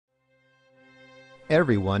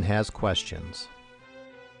Everyone has questions.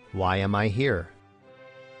 Why am I here?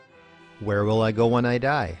 Where will I go when I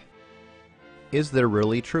die? Is there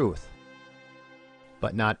really truth?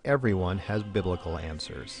 But not everyone has biblical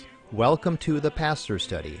answers. Welcome to The Pastor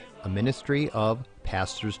Study, a ministry of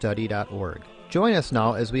pastorstudy.org. Join us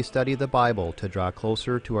now as we study the Bible to draw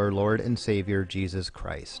closer to our Lord and Savior Jesus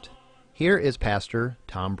Christ. Here is Pastor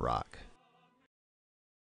Tom Brock.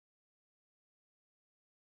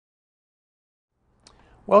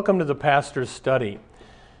 Welcome to the Pastor's Study.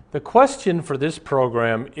 The question for this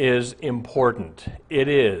program is important. It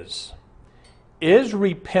is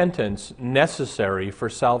repentance necessary for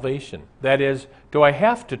salvation? That is, do I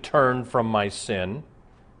have to turn from my sin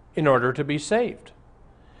in order to be saved?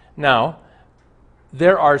 Now,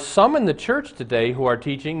 there are some in the church today who are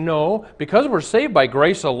teaching, no, because we're saved by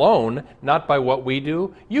grace alone, not by what we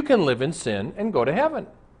do, you can live in sin and go to heaven.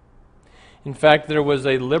 In fact, there was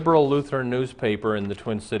a liberal Lutheran newspaper in the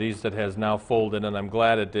Twin Cities that has now folded, and I'm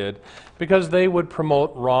glad it did, because they would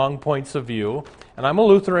promote wrong points of view. And I'm a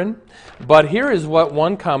Lutheran, but here is what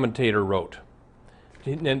one commentator wrote.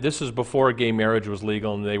 And this is before gay marriage was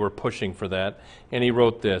legal, and they were pushing for that. And he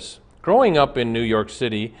wrote this: "Growing up in New York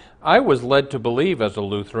City, I was led to believe as a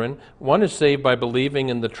Lutheran, one is saved by believing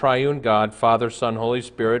in the triune God, Father, Son, Holy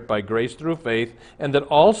Spirit, by grace through faith, and that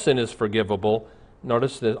all sin is forgivable."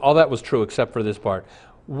 Notice that all that was true except for this part.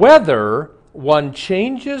 "Whether one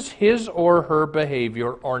changes his or her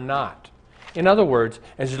behavior or not." In other words,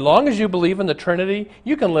 as long as you believe in the Trinity,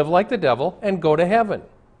 you can live like the devil and go to heaven.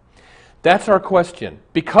 That's our question.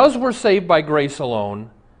 Because we're saved by grace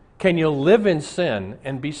alone, can you live in sin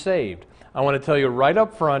and be saved? I want to tell you right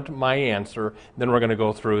up front my answer, then we're going to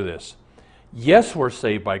go through this. Yes, we're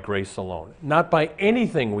saved by grace alone, not by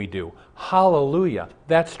anything we do. Hallelujah.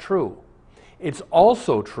 That's true. It's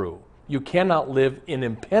also true you cannot live in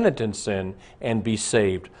impenitent sin and be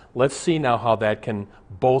saved. Let's see now how that can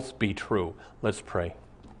both be true. Let's pray.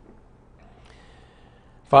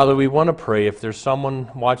 Father, we want to pray if there's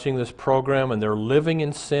someone watching this program and they're living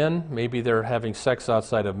in sin, maybe they're having sex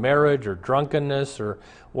outside of marriage or drunkenness or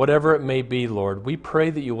whatever it may be, Lord, we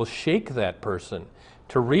pray that you will shake that person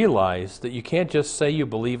to realize that you can't just say you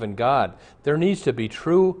believe in God. There needs to be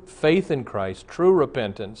true faith in Christ, true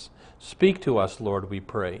repentance. Speak to us, Lord, we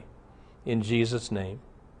pray. In Jesus' name,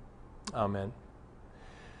 amen.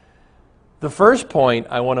 The first point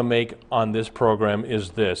I want to make on this program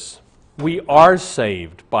is this. We are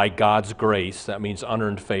saved by God's grace. That means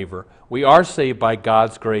unearned favor. We are saved by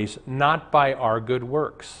God's grace, not by our good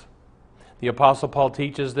works. The Apostle Paul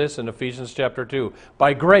teaches this in Ephesians chapter 2.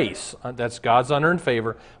 By grace, that's God's unearned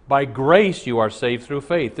favor, by grace you are saved through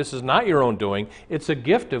faith. This is not your own doing. It's a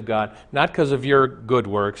gift of God, not because of your good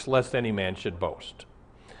works, lest any man should boast.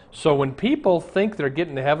 So when people think they're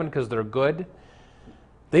getting to heaven because they're good,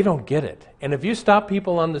 they don't get it. And if you stop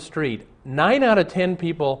people on the street, 9 out of 10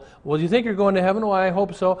 people, well, do you think you're going to heaven? Well, I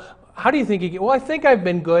hope so. How do you think you get? Well, I think I've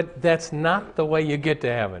been good. That's not the way you get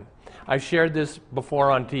to heaven. I've shared this before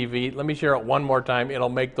on TV. Let me share it one more time. It'll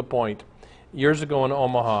make the point. Years ago in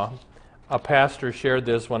Omaha, a pastor shared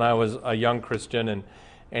this when I was a young Christian,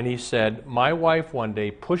 and he said, my wife one day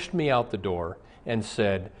pushed me out the door and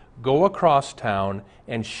said, go across town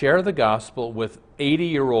and share the gospel with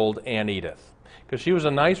 80-year-old Aunt Edith. Because she was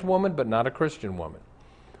a nice woman, but not a Christian woman.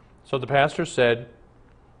 So the pastor said,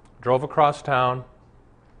 drove across town,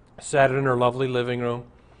 sat in her lovely living room.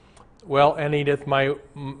 Well, Aunt Edith, my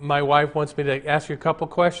wife wants me to ask you a couple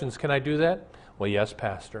questions. Can I do that? Well, yes,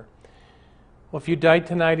 Pastor. Well, if you died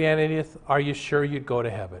tonight, Aunt Edith, are you sure you'd go to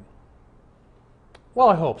heaven? Well,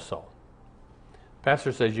 I hope so.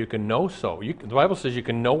 Pastor says you can know so. The Bible says you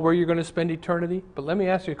can know where you're going to spend eternity. But let me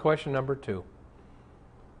ask you question number 2.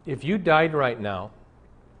 If you died right now,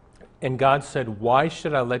 and God said, why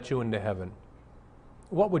should I let you into heaven?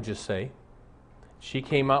 What would you say? She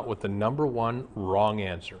came out with the number 1 wrong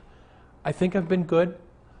answer. I think I've been good,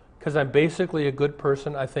 because I'm basically a good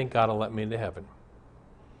person. I think God will let me into heaven.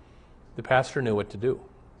 The pastor knew what to do.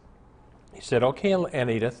 He said, okay,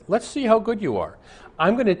 Aunt Edith, let's see how good you are.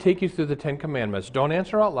 I'm going to take you through the 10 Commandments. Don't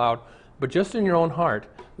answer out loud, but just in your own heart.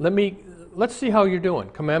 Let's see how you're doing.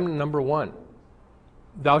 Commandment number 1,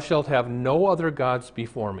 thou shalt have no other gods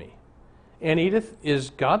before me. Aunt Edith,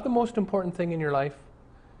 is God the most important thing in your life?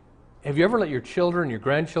 Have you ever let your children, your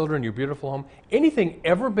grandchildren, your beautiful home, anything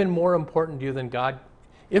ever been more important to you than God?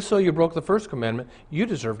 If so, you broke the first commandment. You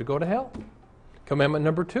deserve to go to hell. Commandment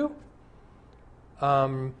number 2,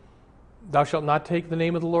 thou shalt not take the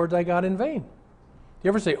name of the Lord thy God in vain. Do you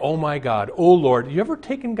ever say, oh my God, oh Lord? You ever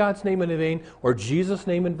taken God's name in vain or Jesus'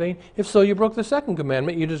 name in vain? If so, you broke the second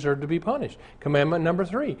commandment. You deserve to be punished. Commandment number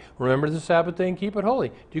 3, remember the Sabbath day and keep it holy.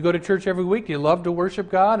 Do you go to church every week? Do you love to worship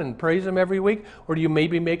God and praise Him every week? Or do you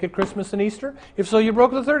maybe make it Christmas and Easter? If so, you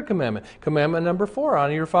broke the third commandment. Commandment number 4,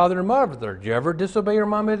 honor your father and mother. Did you ever disobey your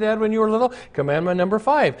mom and dad when you were little? Commandment number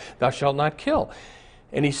 5, thou shalt not kill.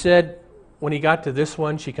 And he said, when he got to this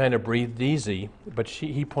one, she kind of breathed easy, but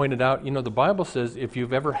he pointed out, the Bible says if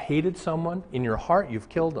you've ever hated someone in your heart, you've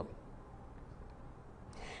killed them.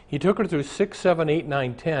 He took her through 6, 7, 8,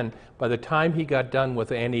 9, 10. By the time he got done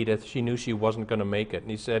with Aunt Edith, she knew she wasn't going to make it. And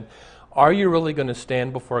he said, are you really going to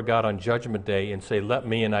stand before God on Judgment Day and say, let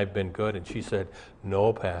me and I've been good? And she said,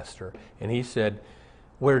 no, Pastor. And he said,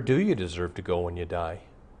 where do you deserve to go when you die?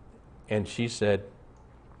 And she said,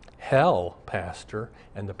 hell, Pastor.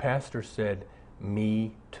 And the pastor said,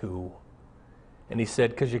 me too. And he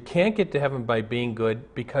said, because you can't get to heaven by being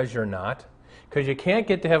good because you're not. Because you can't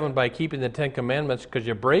get to heaven by keeping the 10 Commandments because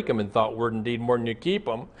you break them in thought, word, and deed more than you keep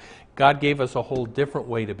them. God gave us a whole different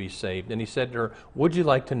way to be saved. And he said to her, would you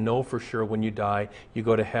like to know for sure when you die you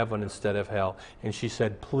go to heaven instead of hell? And she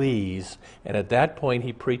said, please. And at that point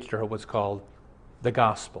he preached to her what's called the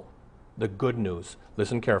gospel, the good news.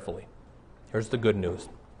 Listen carefully. Here's the good news.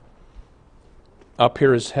 Up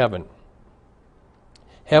here is heaven.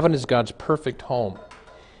 Heaven is God's perfect home.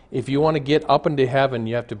 If you want to get up into heaven,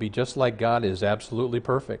 you have to be just like God is, absolutely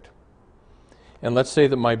perfect. And let's say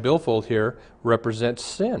that my billfold here represents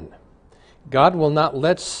sin. God will not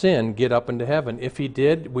let sin get up into heaven. If He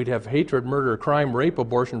did, we'd have hatred, murder, crime, rape,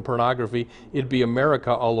 abortion, pornography. It'd be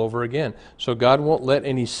America all over again. So God won't let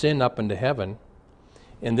any sin up into heaven.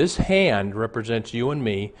 And this hand represents you and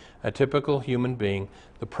me, a typical human being.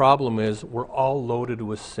 The problem is we're all loaded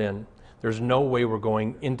with sin. There's no way we're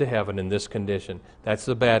going into heaven in this condition. That's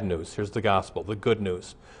the bad news. Here's the gospel, the good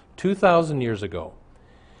news. 2,000 years ago,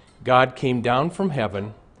 God came down from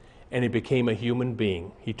heaven and He became a human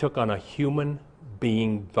being. He took on a human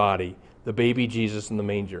being body, the baby Jesus in the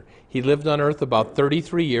manger. He lived on earth about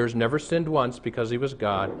 33 years, never sinned once because He was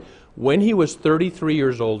God. When He was 33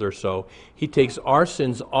 years old or so, He takes our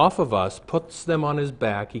sins off of us, puts them on His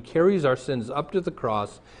back. He carries our sins up to the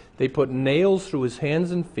cross. They put nails through His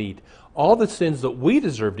hands and feet. All the sins that we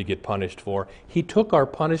deserve to get punished for, He took our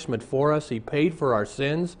punishment for us. He paid for our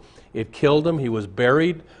sins. It killed Him. He was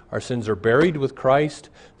buried. Our sins are buried with Christ.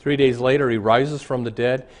 3 days later, He rises from the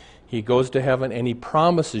dead. He goes to heaven, and He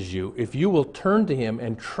promises you, if you will turn to Him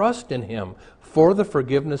and trust in Him for the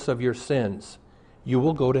forgiveness of your sins, you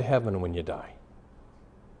will go to heaven when you die.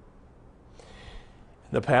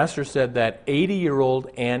 The pastor said that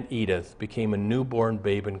 80-year-old Aunt Edith became a newborn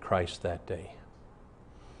babe in Christ that day.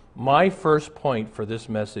 My first point for this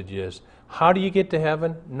message is, how do you get to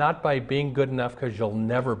heaven? Not by being good enough, because you'll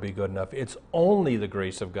never be good enough. It's only the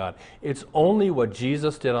grace of God. It's only what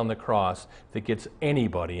Jesus did on the cross that gets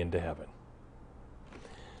anybody into heaven.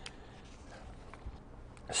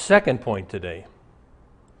 Second point today.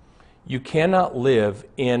 You cannot live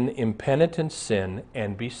in impenitent sin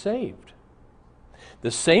and be saved.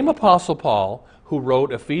 The same Apostle Paul, who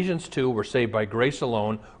wrote Ephesians 2, we're saved by grace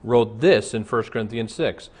alone, wrote this in 1 Corinthians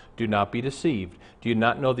 6, do not be deceived. Do you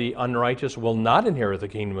not know the unrighteous will not inherit the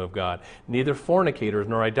kingdom of God? Neither fornicators,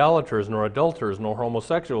 nor idolaters, nor adulterers, nor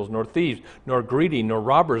homosexuals, nor thieves, nor greedy, nor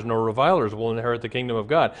robbers, nor revilers will inherit the kingdom of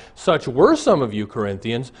God. Such were some of you,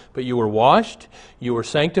 Corinthians, but you were washed, you were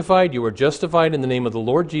sanctified, you were justified in the name of the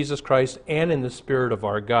Lord Jesus Christ and in the Spirit of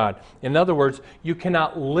our God. In other words, you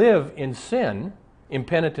cannot live in sin,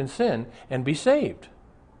 impenitent sin, and be saved.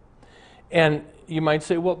 And you might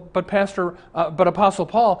say, well, but Pastor, but Apostle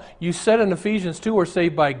Paul, you said in Ephesians 2 we're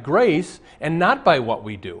saved by grace and not by what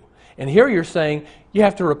we do. And here you're saying you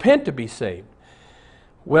have to repent to be saved.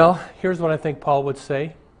 Well, here's what I think Paul would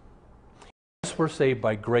say. Yes, we're saved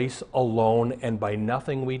by grace alone and by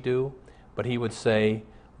nothing we do, but he would say,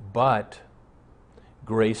 but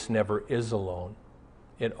grace never is alone.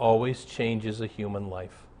 It always changes a human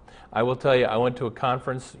life. I will tell you, I went to a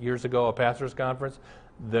conference years ago, a pastor's conference.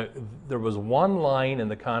 There was one line in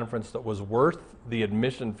the conference that was worth the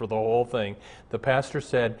admission for the whole thing. The pastor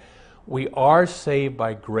said, we are saved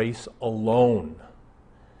by grace alone,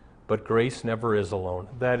 but grace never is alone.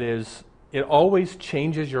 That is, it always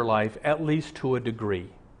changes your life, at least to a degree.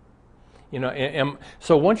 You know, and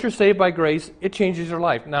so once you're saved by grace, it changes your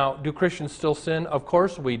life. Now, do Christians still sin? Of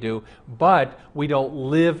course we do, but we don't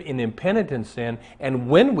live in impenitent sin, and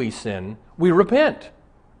when we sin, we repent.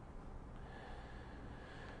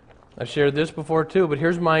 I've shared this before too, but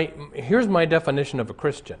here's my definition of a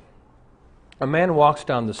Christian. A man walks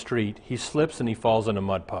down the street, he slips and he falls in a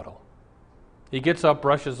mud puddle. He gets up,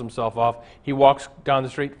 brushes himself off. He walks down the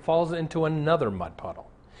street, falls into another mud puddle.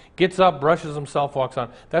 Gets up, brushes himself, walks on.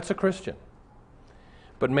 That's a Christian.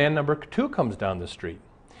 But man number 2 comes down the street.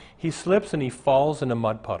 He slips and he falls in a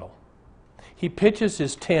mud puddle. He pitches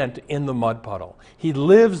his tent in the mud puddle. He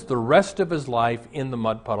lives the rest of his life in the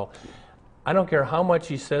mud puddle. I don't care how much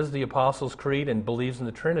he says the Apostles' Creed and believes in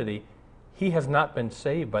the Trinity, he has not been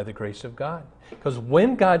saved by the grace of God. Because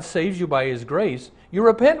when God saves you by His grace, you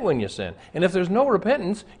repent when you sin. And if there's no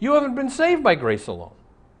repentance, you haven't been saved by grace alone.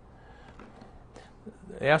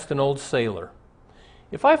 I asked an old sailor,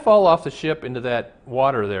 if I fall off the ship into that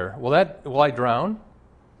water there, will I drown?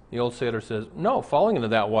 The old sailor says, no, falling into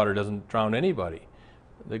that water doesn't drown anybody.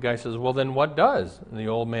 The guy says, well, then what does? And the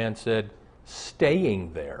old man said,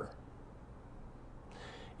 staying there.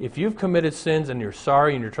 If you've committed sins and you're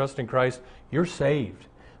sorry and you're trusting Christ, you're saved.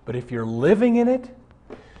 But if you're living in it,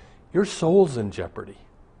 your soul's in jeopardy.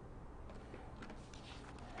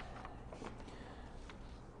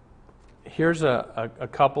 Here's a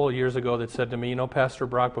couple years ago that said to me, Pastor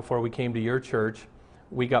Brock, before we came to your church,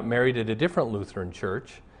 we got married at a different Lutheran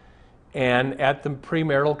church. And at the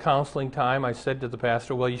premarital counseling time, I said to the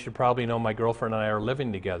pastor, well, you should probably know my girlfriend and I are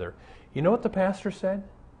living together. You know what the pastor said?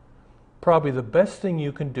 Probably the best thing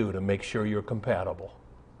you can do to make sure you're compatible.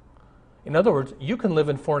 In other words, you can live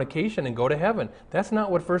in fornication and go to heaven. That's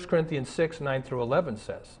not what 1 Corinthians 6, 9 through 11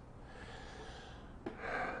 says.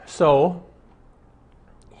 So,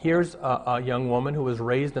 here's a young woman who was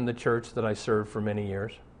raised in the church that I served for many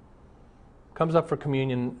years. Comes up for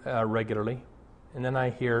communion regularly. And then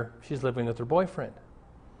I hear she's living with her boyfriend.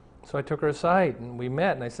 So I took her aside and we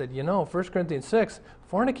met and I said, 1 Corinthians 6,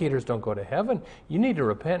 fornicators don't go to heaven. You need to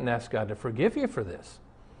repent and ask God to forgive you for this.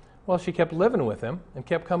 Well, she kept living with him and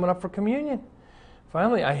kept coming up for communion.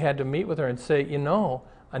 Finally, I had to meet with her and say,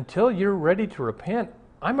 until you're ready to repent,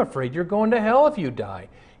 I'm afraid you're going to hell if you die.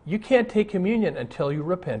 You can't take communion until you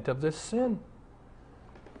repent of this sin.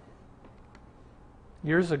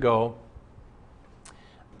 Years ago,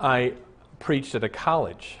 I preached at a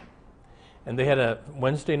college, and they had a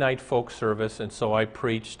Wednesday night folk service, and so I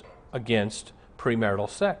preached against premarital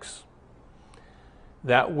sex.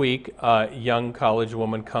 That week, a young college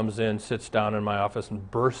woman comes in, sits down in my office, and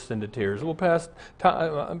bursts into tears. Well, Pastor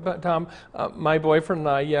Tom, my boyfriend and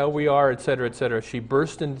I, yeah, we are, etc., etc. She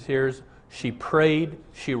burst into tears. She prayed.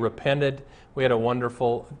 She repented. We had a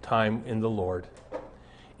wonderful time in the Lord.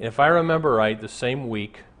 And if I remember right, the same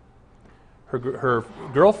week, her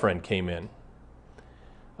girlfriend came in.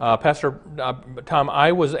 Pastor Tom,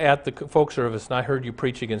 I was at the folk service and I heard you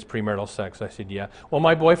preach against premarital sex. I said, yeah. Well,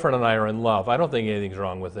 my boyfriend and I are in love. I don't think anything's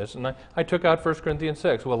wrong with this. And I took out 1 Corinthians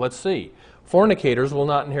 6. Well, let's see. Fornicators will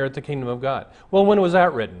not inherit the kingdom of God. Well, when was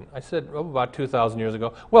that written? I said, about 2,000 years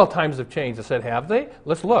ago. Well, times have changed. I said, have they?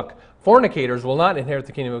 Let's look. Fornicators will not inherit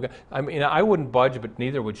the kingdom of God. I mean, I wouldn't budge, but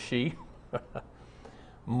neither would she.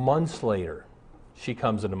 Months later, she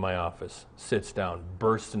comes into my office, sits down,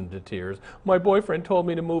 bursts into tears. My boyfriend told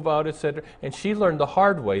me to move out, etc. And she learned the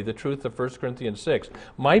hard way the truth of 1 Corinthians 6.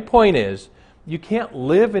 My point is, you can't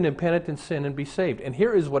live in impenitent sin and be saved. And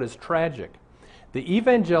here is what is tragic. The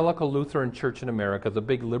Evangelical Lutheran Church in America, the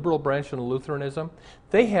big liberal branch of Lutheranism,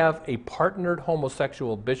 they have a partnered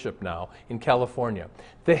homosexual bishop now in California.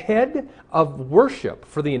 The head of worship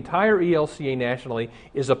for the entire ELCA nationally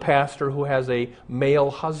is a pastor who has a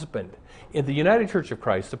male husband. In the United Church of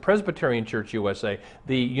Christ, the Presbyterian Church USA,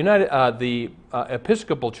 the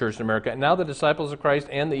Episcopal Church in America, and now the Disciples of Christ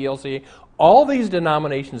and the ELCA, all these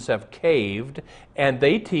denominations have caved, and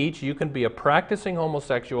they teach you can be a practicing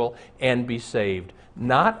homosexual and be saved,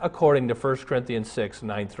 not according to 1 Corinthians 6,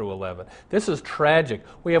 9 through 11. This is tragic.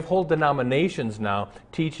 We have whole denominations now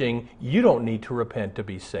teaching you don't need to repent to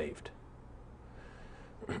be saved.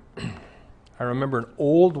 I remember an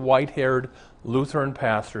old white-haired Lutheran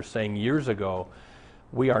pastor saying years ago,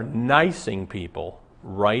 we are nicing people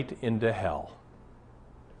right into hell.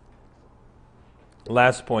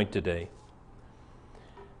 Last point today.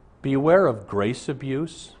 Beware of grace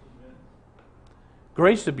abuse.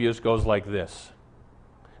 Grace abuse goes like this.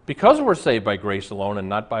 Because we're saved by grace alone and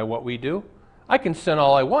not by what we do, I can sin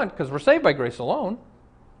all I want because we're saved by grace alone.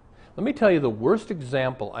 Let me tell you the worst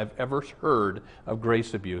example I've ever heard of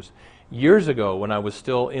grace abuse. Years ago, when I was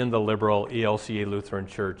still in the liberal ELCA Lutheran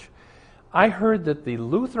Church, I heard that the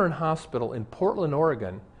Lutheran hospital in Portland,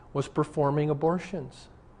 Oregon, was performing abortions.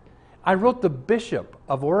 I wrote the bishop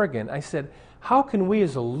of Oregon. I said, how can we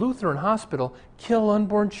as a Lutheran hospital kill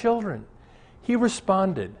unborn children? He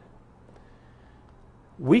responded,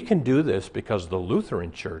 we can do this because the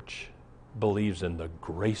Lutheran Church believes in the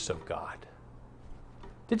grace of God.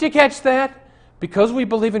 Did you catch that? Because we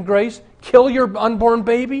believe in grace, kill your unborn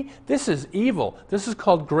baby? This is evil. This is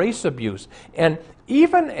called grace abuse. And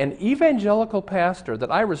even an evangelical pastor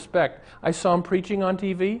that I respect, I saw him preaching on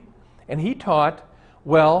TV, and he taught,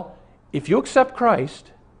 well, if you accept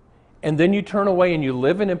Christ, and then you turn away and you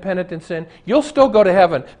live in impenitent sin, you'll still go to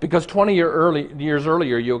heaven because 20 years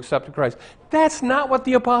earlier you accepted Christ. That's not what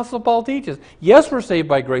the Apostle Paul teaches. Yes, we're saved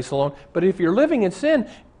by grace alone, but if you're living in sin,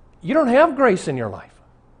 you don't have grace in your life.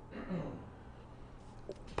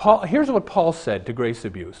 Here's what Paul said to grace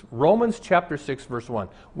abuse. Romans chapter 6, verse 1.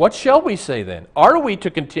 What shall we say then? Are we to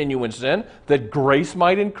continue in sin that grace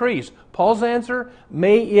might increase? Paul's answer,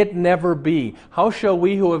 may it never be. How shall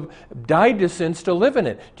we who have died to sin still live in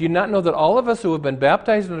it? Do you not know that all of us who have been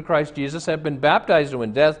baptized into Christ Jesus have been baptized into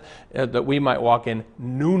death that we might walk in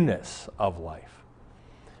newness of life?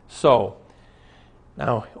 So,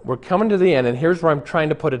 now we're coming to the end, and here's where I'm trying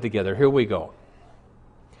to put it together. Here we go.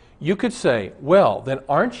 You could say, well, then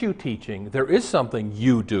aren't you teaching there is something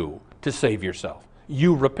you do to save yourself?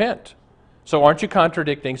 You repent. So aren't you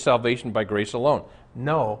contradicting salvation by grace alone?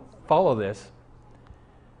 No, follow this.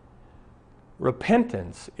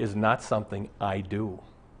 Repentance is not something I do.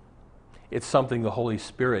 It's something the Holy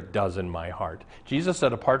Spirit does in my heart. Jesus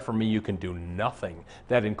said, apart from me, you can do nothing.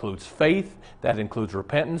 That includes faith. That includes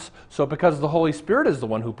repentance. So because the Holy Spirit is the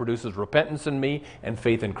one who produces repentance in me and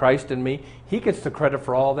faith in Christ in me, He gets the credit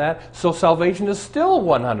for all that. So salvation is still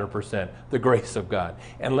 100% the grace of God.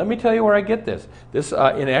 And let me tell you where I get this.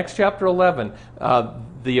 In Acts chapter 11,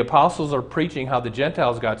 the apostles are preaching how the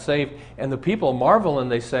Gentiles got saved, and the people marvel and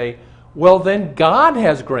they say, well, then God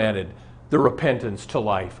has granted the repentance to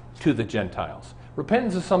life to the Gentiles.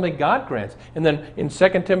 Repentance is something God grants. And then in 2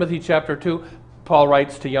 Timothy chapter 2, Paul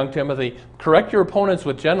writes to young Timothy, correct your opponents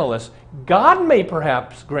with gentleness. God may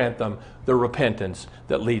perhaps grant them the repentance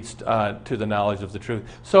that leads to the knowledge of the truth.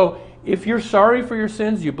 So if you're sorry for your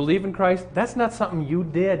sins, you believe in Christ, that's not something you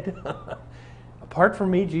did. Apart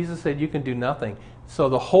from me, Jesus said, you can do nothing. So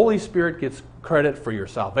the Holy Spirit gets credit for your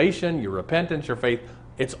salvation, your repentance, your faith.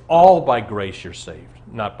 It's all by grace you're saved,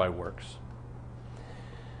 not by works.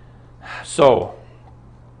 So,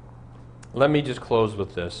 let me just close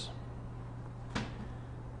with this.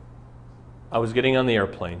 I was getting on the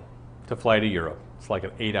airplane to fly to Europe. It's like an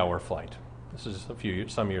 8-hour flight. This is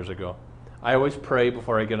some years ago. I always pray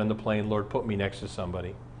before I get on the plane, Lord, put me next to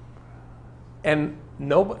somebody. And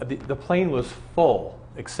the plane was full,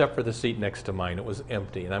 except for the seat next to mine. It was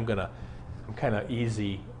empty, and I'm kind of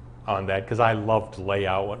easy on that because I love to lay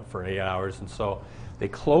out for 8 hours, and so they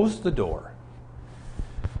closed the door.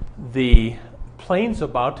 The plane's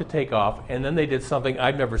about to take off, and then they did something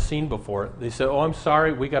I've never seen before. They said, oh, I'm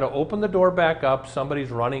sorry, we got to open the door back up.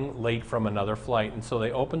 Somebody's running late from another flight. And so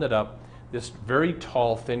they opened it up. This very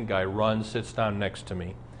tall, thin guy runs, sits down next to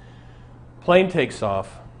me. Plane takes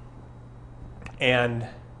off, and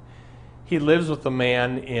he lives with a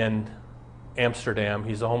man in Amsterdam.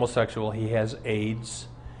 He's a homosexual. He has AIDS,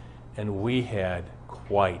 and we had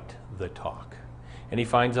quite the talk. And he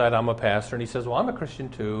finds out I'm a pastor, and he says, well, I'm a Christian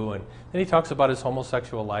too. And then he talks about his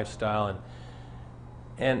homosexual lifestyle.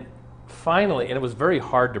 And finally, and it was very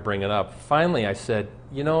hard to bring it up, finally I said,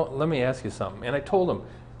 let me ask you something. And I told him,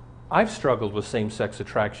 I've struggled with same-sex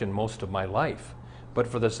attraction most of my life. But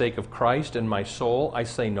for the sake of Christ and my soul, I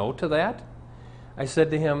say no to that. I said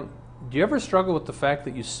to him, do you ever struggle with the fact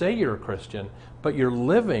that you say you're a Christian, but you're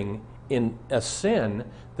living in a sin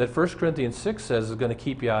that 1 Corinthians 6 says is going to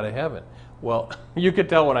keep you out of heaven? Well, you could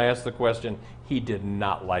tell when I asked the question, he did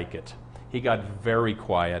not like it. He got very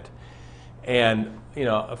quiet. And,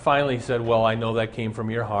 finally he said, well, I know that came from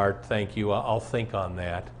your heart. Thank you. I'll think on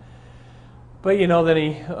that. But,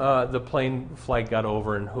 then the plane flight got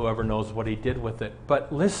over, and whoever knows what he did with it.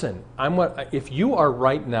 But listen, if you are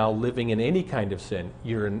right now living in any kind of sin,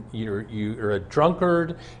 you're a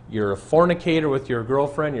drunkard, you're a fornicator with your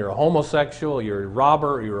girlfriend, you're a homosexual, you're a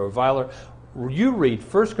robber, you're a reviler, you read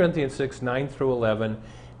 1 Corinthians 6, 9 through 11,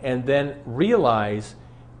 and then realize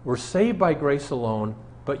we're saved by grace alone,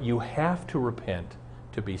 but you have to repent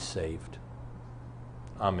to be saved.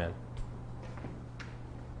 Amen.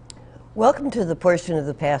 Welcome to the portion of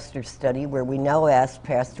the Pastor's Study where we now ask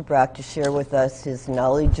Pastor Brock to share with us his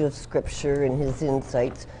knowledge of Scripture and his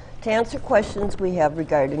insights to answer questions we have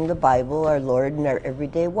regarding the Bible, our Lord, and our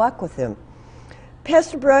everyday walk with Him.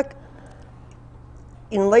 Pastor Brock,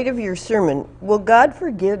 in light of your sermon, will God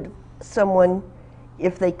forgive someone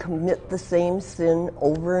if they commit the same sin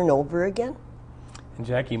over and over again? And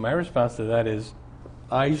Jackie, my response to that is,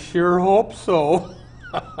 I sure hope so.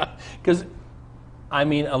 Because,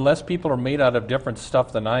 unless people are made out of different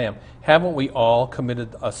stuff than I am, haven't we all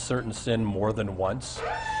committed a certain sin more than once?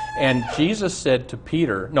 And Jesus said to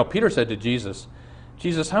Peter, no, Peter said to Jesus,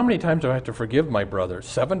 Jesus, how many times do I have to forgive my brother?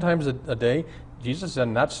 7 times a day? Jesus said,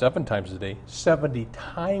 not 7 times a day, 70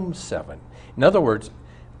 times 7. In other words,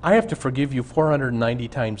 I have to forgive you 490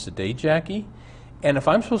 times a day, Jackie. And if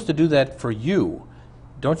I'm supposed to do that for you,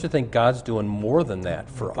 don't you think God's doing more than that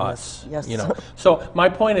for us? Yes. You know. So my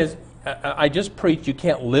point is, I just preach you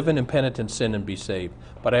can't live in impenitent sin and be saved.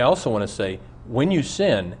 But I also want to say, when you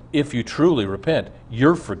sin, if you truly repent,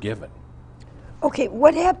 you're forgiven. Okay,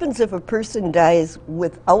 what happens if a person dies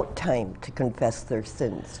without time to confess their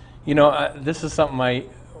sins? You know, this is something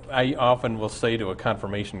I often will say to a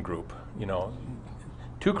confirmation group. You know,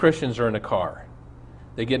 2 Christians are in a car.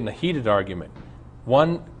 They get in a heated argument.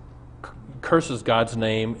 One curses God's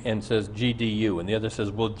name and says GDU, and the other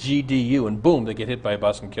says, well, GDU, and boom, they get hit by a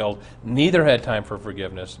bus and killed. Neither had time for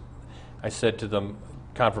forgiveness. I said to them,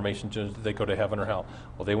 confirmation, did they go to heaven or hell?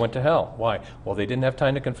 Well, they went to hell. Why? Well, they didn't have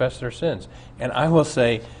time to confess their sins. And I will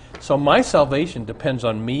say, so my salvation depends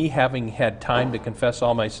on me having had time to confess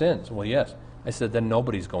all my sins. Well, yes. I said, then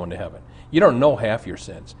nobody's going to heaven. You don't know half your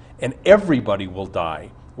sins. And everybody will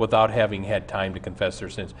die without having had time to confess their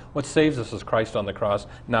sins. What saves us is Christ on the cross,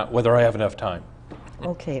 not whether I have enough time.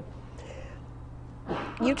 Okay.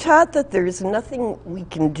 You taught that there's nothing we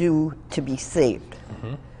can do to be saved.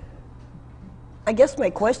 Mm-hmm. I guess my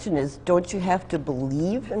question is, don't you have to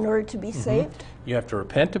believe in order to be saved? You have to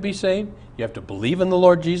repent to be saved. You have to believe in the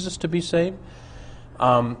Lord Jesus to be saved.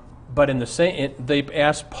 But in the same, they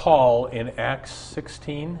asked Paul in Acts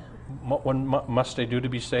 16, what must I do to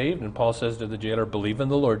be saved? And Paul says to the jailer, believe in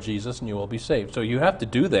the Lord Jesus and you will be saved. So you have to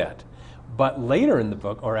do that. But later in the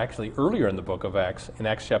book, or actually earlier in the book of Acts, in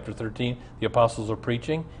Acts chapter 13, the apostles are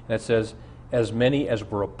preaching, and it says, as many as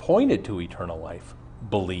were appointed to eternal life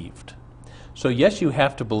believed. So yes, you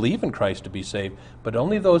have to believe in Christ to be saved, but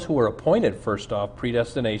only those who are appointed, first off,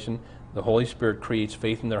 predestination, the Holy Spirit creates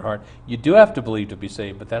faith in their heart. You do have to believe to be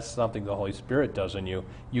saved, but that's something the Holy Spirit does in you.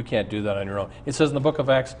 You can't do that on your own. It says in the book of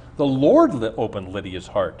Acts, the Lord opened Lydia's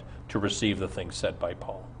heart to receive the things said by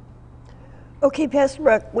Paul. Okay, Pastor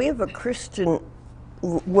Brock, we have a Christian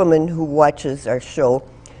woman who watches our show,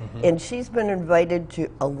 and she's been invited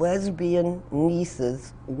to a lesbian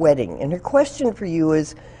niece's wedding. And her question for you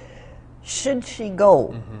is, should she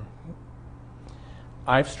go?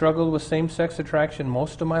 I've struggled with same-sex attraction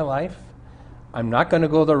most of my life. I'm not going to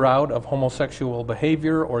go the route of homosexual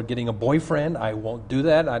behavior or getting a boyfriend. I won't do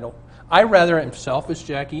that. I'm selfish,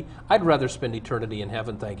 Jackie. I'd rather spend eternity in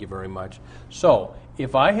heaven, thank you very much. So,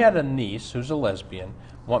 if I had a niece who's a lesbian,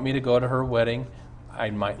 want me to go to her wedding, I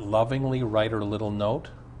might lovingly write her a little note,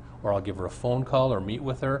 or I'll give her a phone call or meet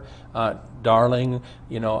with her. Darling,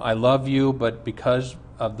 you know, I love you, but because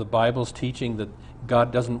of the Bible's teaching that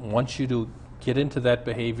God doesn't want you to get into that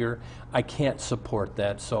behavior, I can't support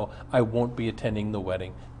that, so I won't be attending the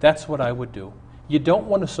wedding. That's what I would do. You don't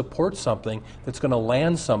want to support something that's going to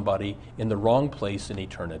land somebody in the wrong place in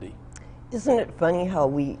eternity. Isn't it funny how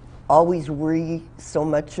we always worry so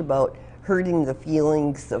much about hurting the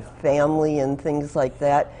feelings of family and things like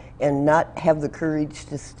that, and not have the courage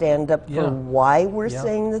to stand up for why we're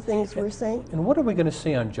saying the things we're saying? And what are we going to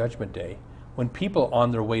say on Judgment Day when people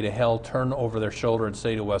on their way to hell turn over their shoulder and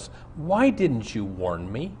say to us, why didn't you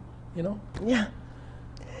warn me? You know? Yeah.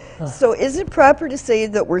 So is it proper to say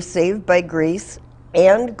that we're saved by grace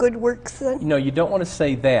and good works then? No, you don't want to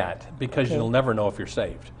say that, because you'll never know if you're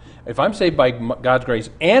saved. If I'm saved by God's grace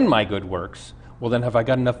and my good works, well then have I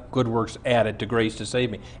got enough good works added to grace to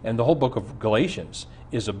save me? And the whole book of Galatians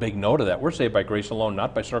is a big note of that. We're saved by grace alone,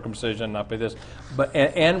 not by circumcision, not by this. But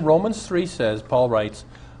and Romans 3 says, Paul writes,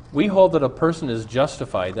 we hold that a person is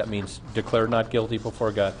justified, that means declared not guilty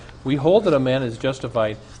before God. We hold that a man is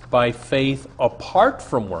justified by faith apart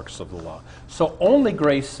from works of the law. So only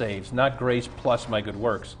grace saves, not grace plus my good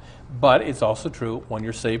works. But it's also true, when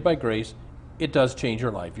you're saved by grace, it does change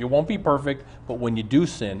your life. You won't be perfect, but when you do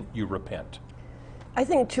sin, you repent. I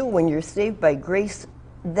think, too, when you're saved by grace,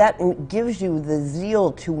 that gives you the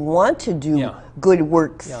zeal to want to do good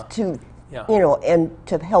works, to, you know, and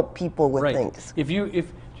to help people with things.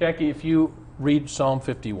 Jackie, if you read Psalm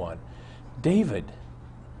 51, David,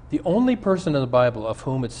 the only person in the Bible of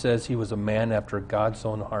whom it says he was a man after God's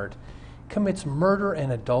own heart, commits murder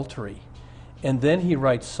and adultery. And then he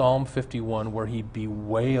writes Psalm 51 where he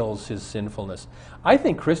bewails his sinfulness. I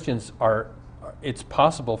think Christians it's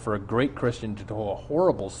possible for a great Christian to do a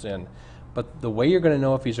horrible sin, but the way you're going to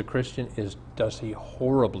know if he's a Christian is, does he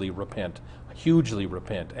horribly repent, hugely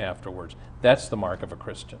repent afterwards? That's the mark of a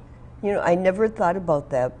Christian. You know, I never thought about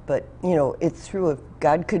that, but, you know, it's true. If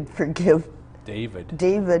God could forgive David.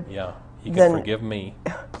 Yeah, he can forgive me.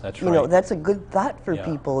 That's You know, right. that's a good thought for Yeah.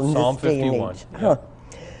 people in Psalm this day 51. and age.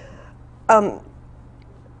 Yeah.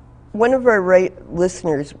 One of our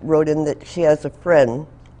listeners wrote in that she has a friend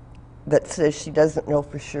that says she doesn't know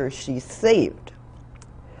for sure she's saved.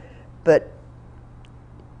 But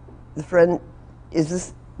the friend, is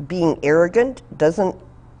this being arrogant? Doesn't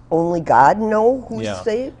only God know who's Yeah.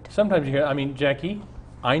 saved? Sometimes you hear, I mean, Jackie,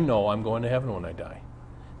 I know I'm going to heaven when I die.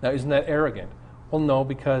 Now, isn't that arrogant? Well, no,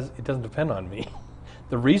 because it doesn't depend on me.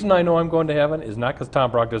 The reason I know I'm going to heaven is not because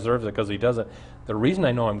Tom Brock deserves it, because he doesn't. The reason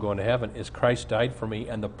I know I'm going to heaven is Christ died for me,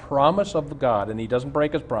 and the promise of God, and he doesn't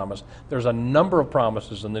break his promise. There's a number of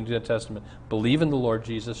promises in the New Testament. Believe in the Lord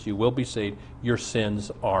Jesus, you will be saved, your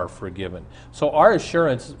sins are forgiven. So our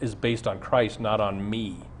assurance is based on Christ, not on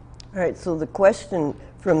me. All right, so the question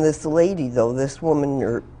from this lady, though, this woman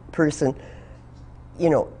or person, you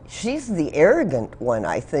know, she's the arrogant one,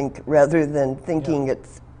 I think, rather than thinking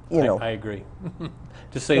it's, you know. I agree.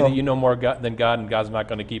 To say that you know more than God and God's not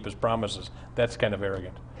going to keep his promises, that's kind of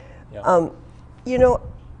arrogant. Yeah. You know,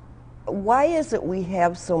 why is it we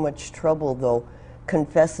have so much trouble, though,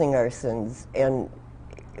 confessing our sins? And,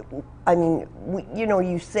 I mean, you know,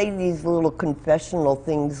 you say these little confessional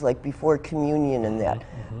things like before communion and that.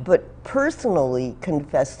 But personally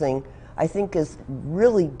confessing, I think, is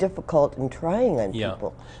really difficult and trying on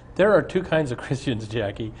people. There are two kinds of Christians,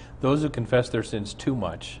 Jackie. Those who confess their sins too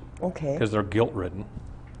much Okay. because they're guilt-ridden.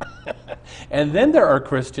 And then there are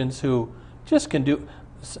Christians who just can do,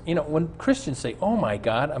 you know, when Christians say, oh my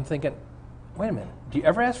God, I'm thinking, wait a minute, do you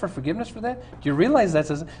ever ask for forgiveness for that? Do you realize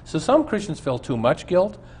that's, so some Christians feel too much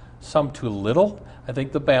guilt, some too little. I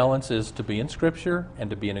think the balance is to be in Scripture and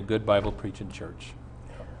to be in a good Bible preaching church.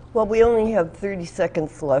 Well, we only have 30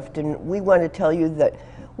 seconds left, and we want to tell you that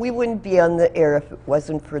we wouldn't be on the air if it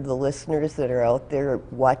wasn't for the listeners that are out there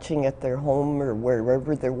watching at their home or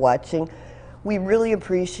wherever they're watching. We really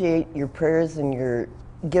appreciate your prayers and your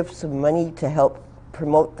gifts of money to help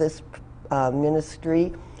promote this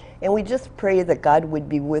ministry. And we just pray that God would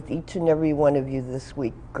be with each and every one of you this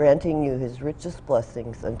week, granting you his richest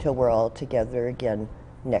blessings until we're all together again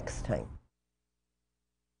next time.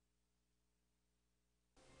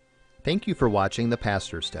 Thank you for watching The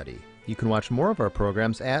Pastor Study. You can watch more of our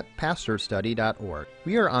programs at pastorstudy.org.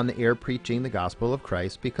 We are on the air preaching the gospel of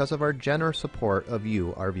Christ because of our generous support of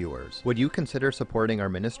you, our viewers. Would you consider supporting our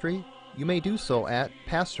ministry? You may do so at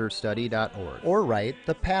pastorstudy.org or write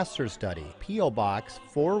The Pastor Study, P.O. Box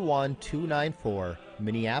 41294,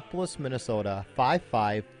 Minneapolis, Minnesota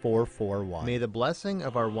 55441. May the blessing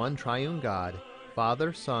of our one triune God,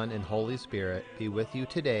 Father, Son, and Holy Spirit be with you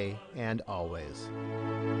today and always.